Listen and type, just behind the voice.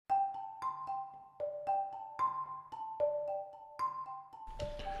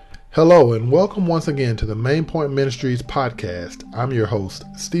Hello and welcome once again to the Main Point Ministries podcast. I'm your host,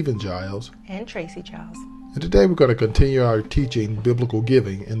 Stephen Giles. And Tracy Giles. And today we're going to continue our teaching, Biblical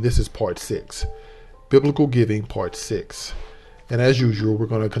Giving, and this is part 6. Biblical Giving, part 6. And as usual, we're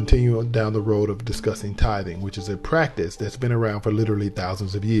going to continue down the road of discussing tithing, which is a practice that's been around for literally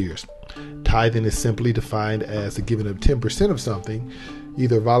thousands of years. Tithing is simply defined as the giving of 10% of something,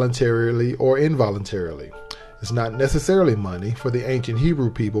 either voluntarily or involuntarily. It's not necessarily money, for the ancient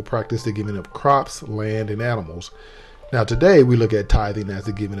Hebrew people practiced the giving of crops, land, and animals. Now today we look at tithing as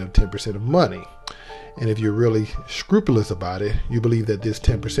the giving of 10% of money. And if you're really scrupulous about it, you believe that this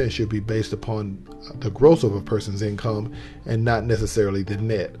 10% should be based upon the gross of a person's income and not necessarily the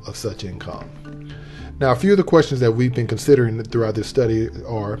net of such income. Now, a few of the questions that we've been considering throughout this study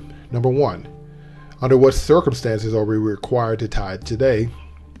are, number one, under what circumstances are we required to tithe today?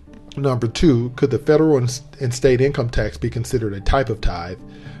 Number two, could the federal and state income tax be considered a type of tithe?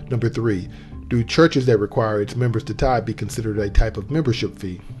 Number three, do churches that require its members to tithe be considered a type of membership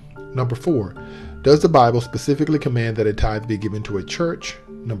fee? Number four, does the Bible specifically command that a tithe be given to a church?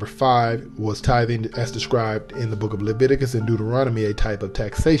 Number five, was tithing as described in the book of Leviticus and Deuteronomy a type of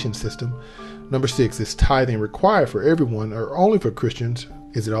taxation system? Number six, is tithing required for everyone or only for Christians?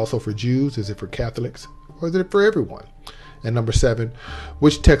 Is it also for Jews? Is it for Catholics? Or is it for everyone? And number seven,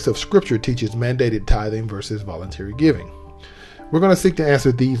 which text of scripture teaches mandated tithing versus voluntary giving? We're going to seek to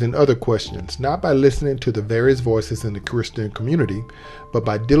answer these and other questions, not by listening to the various voices in the Christian community, but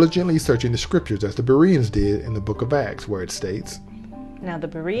by diligently searching the scriptures as the Bereans did in the book of Acts, where it states, Now the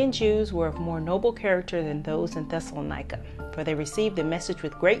Berean Jews were of more noble character than those in Thessalonica, for they received the message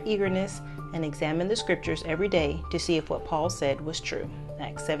with great eagerness and examined the scriptures every day to see if what Paul said was true.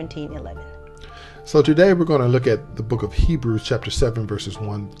 Acts 17:11. So today we're going to look at the book of Hebrews chapter 7 verses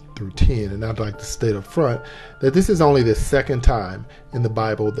 1 through 10. And I'd like to state up front that this is only the second time in the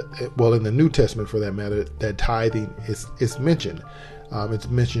Bible, in the New Testament for that matter, that tithing is mentioned. It's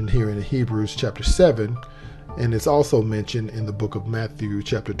mentioned here in Hebrews chapter 7, and it's also mentioned in the book of Matthew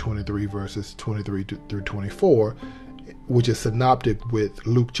chapter 23 verses 23 through 24, which is synoptic with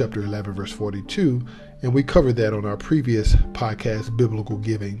Luke chapter 11 verse 42. And we covered that on our previous podcast, Biblical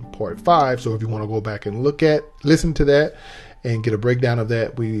Giving, Part 5. So if you want to go back and listen to that and get a breakdown of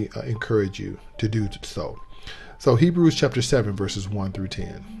that, we encourage you to do so. So Hebrews chapter 7, verses 1 through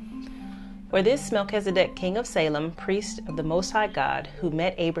 10. For this Melchizedek, king of Salem, priest of the Most High God, who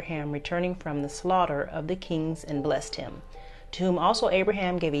met Abraham returning from the slaughter of the kings and blessed him, to whom also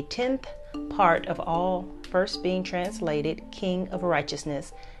Abraham gave a 10th part of all, first being translated King of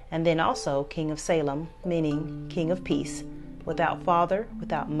Righteousness, and then also King of Salem, meaning King of Peace, without father,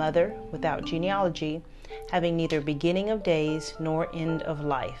 without mother, without genealogy, having neither beginning of days nor end of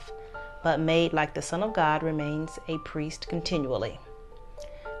life, but made like the Son of God, remains a priest continually.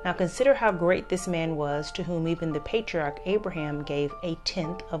 Now consider how great this man was, to whom even the patriarch Abraham gave a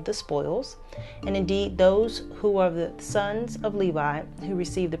 10th of the spoils. And indeed those who are the sons of Levi, who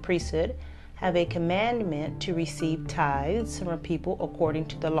receive the priesthood, have a commandment to receive tithes from people according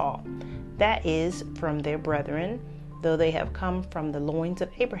to the law, that is, from their brethren, though they have come from the loins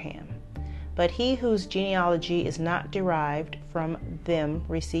of Abraham. But he whose genealogy is not derived from them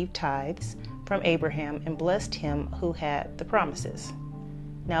received tithes from Abraham and blessed him who had the promises.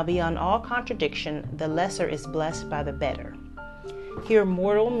 Now beyond all contradiction, the lesser is blessed by the better. Here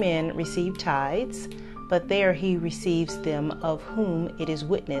mortal men receive tithes, but there he receives them of whom it is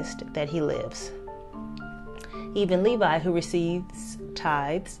witnessed that he lives. Even Levi, who receives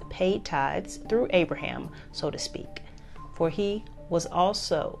tithes, paid tithes through Abraham, so to speak. For he was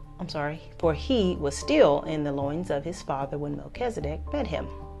still in the loins of his father when Melchizedek met him.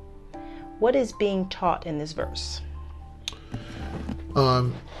 What is being taught in this verse?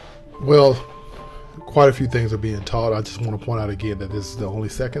 Quite a few things are being taught. I just want to point out again that this is only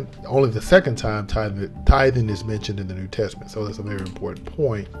the second time tithing is mentioned in the New Testament. So that's a very important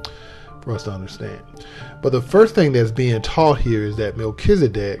point for us to understand. But the first thing that's being taught here is that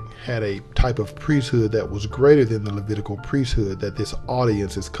Melchizedek had a type of priesthood that was greater than the Levitical priesthood that this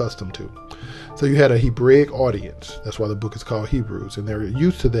audience is accustomed to. So you had a Hebraic audience. That's why the book is called Hebrews. And they're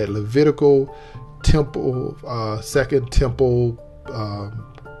used to that Levitical temple, second temple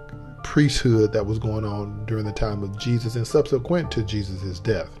priesthood that was going on during the time of Jesus and subsequent to Jesus'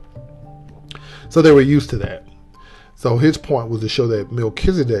 death. So they were used to that. So his point was to show that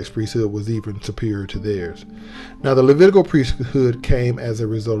Melchizedek's priesthood was even superior to theirs. Now the Levitical priesthood came as a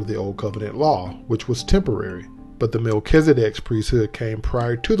result of the Old Covenant law, which was temporary, but the Melchizedek's priesthood came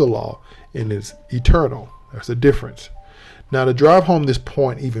prior to the law and is eternal. There's a difference. Now, to drive home this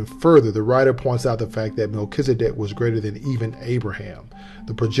point even further, the writer points out the fact that Melchizedek was greater than even Abraham,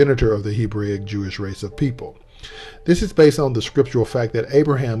 the progenitor of the Hebraic Jewish race of people. This is based on the scriptural fact that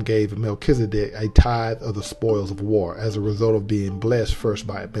Abraham gave Melchizedek a tithe of the spoils of war as a result of being blessed first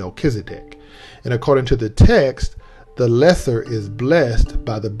by Melchizedek. And according to the text, the lesser is blessed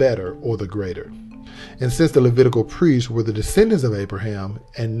by the better or the greater. And since the Levitical priests were the descendants of Abraham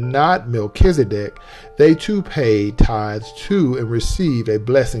and not Melchizedek, they too paid tithes to and received a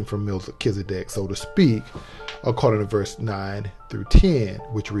blessing from Melchizedek, so to speak, according to verse 9 through 10,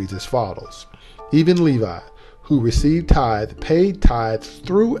 which reads as follows. Even Levi, who received tithe, paid tithes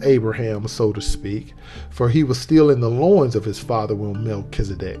through Abraham, so to speak, for he was still in the loins of his father when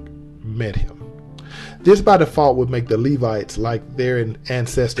Melchizedek met him. This by default would make the Levites, like their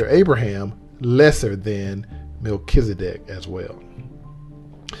ancestor Abraham, lesser than Melchizedek as well.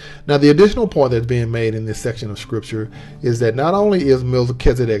 Now, the additional point that's being made in this section of scripture is that not only is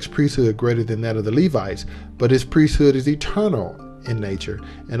Melchizedek's priesthood greater than that of the Levites, but his priesthood is eternal in nature.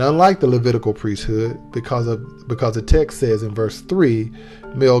 And unlike the Levitical priesthood, because the text says in verse 3,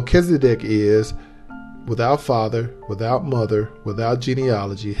 Melchizedek is without father, without mother, without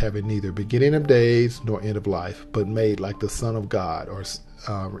genealogy, having neither beginning of days nor end of life, but made like the Son of God,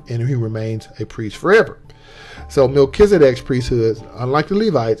 and he remains a priest forever. So Melchizedek's priesthood, unlike the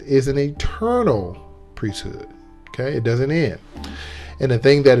Levites, is an eternal priesthood. Okay, it doesn't end. And the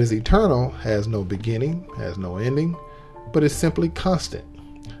thing that is eternal has no beginning, has no ending, but is simply constant.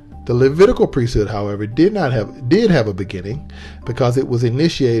 The Levitical priesthood, however, did have a beginning because it was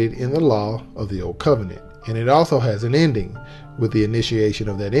initiated in the law of the Old Covenant, and it also has an ending, with the initiation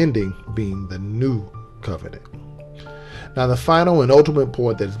of that ending being the New Covenant. Now, the final and ultimate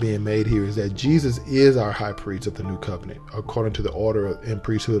point that is being made here is that Jesus is our high priest of the New Covenant, according to the order and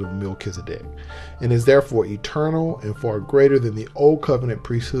priesthood of Melchizedek, and is therefore eternal and far greater than the Old Covenant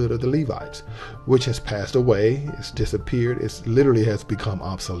priesthood of the Levites, which has passed away, it's disappeared, it literally has become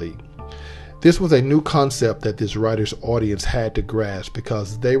obsolete. This was a new concept that this writer's audience had to grasp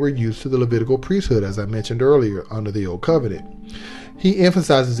because they were used to the Levitical priesthood, as I mentioned earlier, under the Old Covenant. He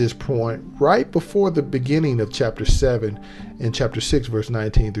emphasizes this point right before the beginning of chapter 7 and chapter 6, verse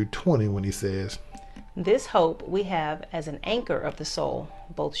 19 through 20, when he says, "This hope we have as an anchor of the soul,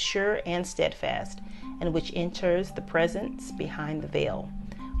 both sure and steadfast, and which enters the presence behind the veil,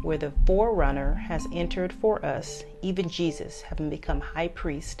 where the forerunner has entered for us, even Jesus, having become high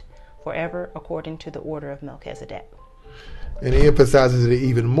priest forever according to the order of Melchizedek." And he emphasizes it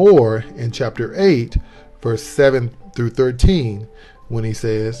even more in chapter 8, verse 7 through 13, when he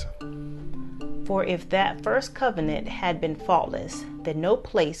says, "For if that first covenant had been faultless, then no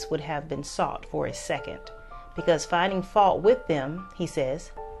place would have been sought for a second. Because finding fault with them, he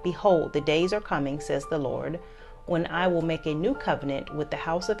says, Behold, the days are coming, says the Lord, when I will make a new covenant with the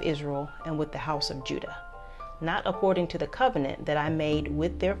house of Israel and with the house of Judah, not according to the covenant that I made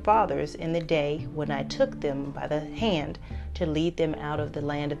with their fathers in the day when I took them by the hand to lead them out of the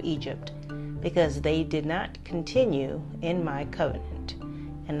land of Egypt, because they did not continue in my covenant,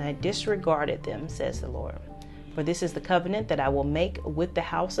 and I disregarded them, says the Lord. For this is the covenant that I will make with the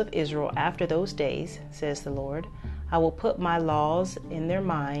house of Israel after those days, says the Lord. I will put my laws in their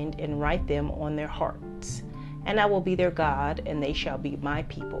mind and write them on their hearts, and I will be their God, and they shall be my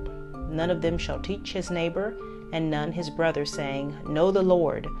people. None of them shall teach his neighbor, and none his brother, saying, Know the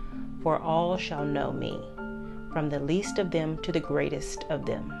Lord, for all shall know me, from the least of them to the greatest of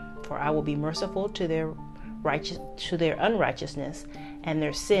them. For I will be merciful to their unrighteousness, and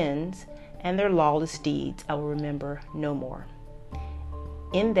their sins and their lawless deeds I will remember no more.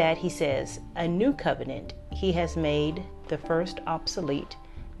 In that he says, a new covenant he has made, the first obsolete.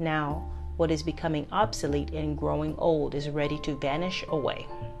 Now what is becoming obsolete and growing old is ready to vanish away.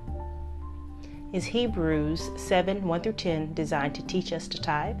 Is Hebrews 7, 1 through 10 designed to teach us to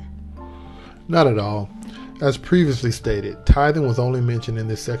tithe? Not at all. As previously stated, tithing was only mentioned in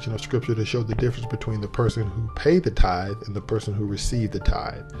this section of scripture to show the difference between the person who paid the tithe and the person who received the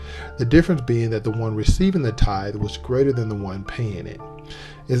tithe. The difference being that the one receiving the tithe was greater than the one paying it.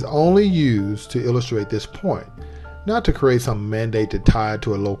 It's only used to illustrate this point, not to create some mandate to tithe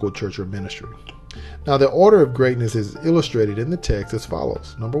to a local church or ministry. Now, the order of greatness is illustrated in the text as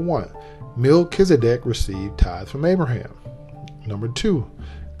follows. Number 1, Melchizedek received tithe from Abraham. Number 2,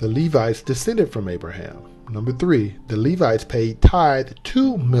 the Levites descended from Abraham. Number 3, the Levites paid tithe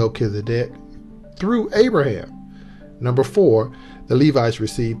to Melchizedek through Abraham. Number 4, the Levites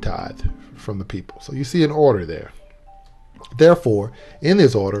received tithe from the people. So you see an order there. Therefore, in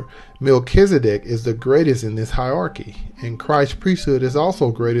this order, Melchizedek is the greatest in this hierarchy, and Christ's priesthood is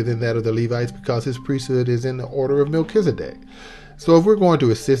also greater than that of the Levites because his priesthood is in the order of Melchizedek. So if we're going to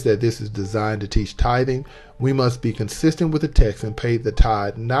insist that this is designed to teach tithing, we must be consistent with the text and pay the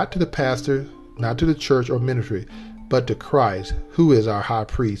tithe not to the pastor, not to the church or ministry, but to Christ, who is our high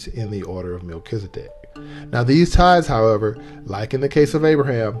priest in the order of Melchizedek. Now these tithes, however, like in the case of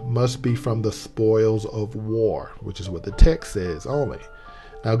Abraham, must be from the spoils of war, which is what the text says only.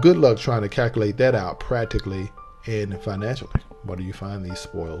 Now good luck trying to calculate that out practically and financially. Where do you find these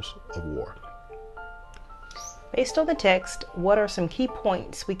spoils of war? Based on the text, what are some key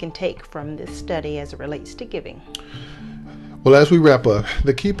points we can take from this study as it relates to giving? Well, as we wrap up,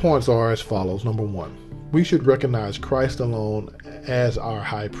 the key points are as follows. Number one, we should recognize Christ alone as our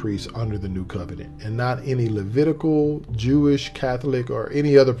high priest under the new covenant, and not any Levitical, Jewish, Catholic, or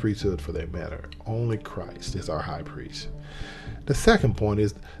any other priesthood for that matter. Only Christ is our high priest. The second point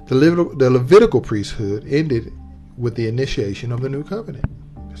is the Levitical priesthood ended with the initiation of the new covenant.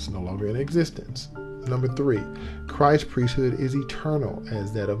 It's no longer in existence. Number three, Christ's priesthood is eternal,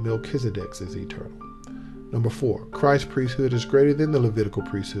 as that of Melchizedek's is eternal. Number four, Christ's priesthood is greater than the Levitical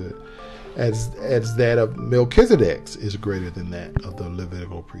priesthood, as that of Melchizedek's is greater than that of the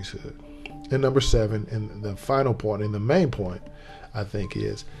Levitical priesthood. And number seven, and the final point, and the main point, I think,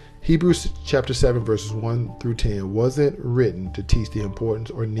 is Hebrews chapter 7, verses 1 through 10 wasn't written to teach the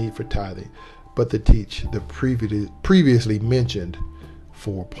importance or need for tithing, but to teach the previously mentioned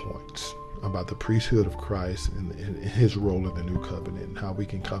 4 points about the priesthood of Christ and his role in the new covenant, and how we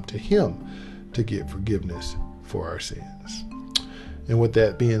can come to him to get forgiveness for our sins. And with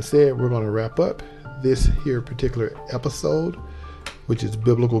that being said, we're going to wrap up this here particular episode, which is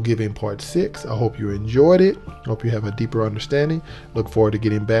Biblical Giving Part 6. I hope you enjoyed it. Hope you have a deeper understanding. Look forward to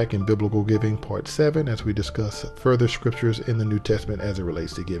getting back in Biblical Giving Part 7 as we discuss further scriptures in the New Testament as it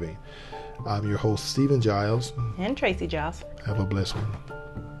relates to giving. I'm your host, Stephen Giles. And Tracy Giles. Have a blessed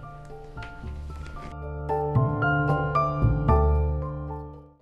one.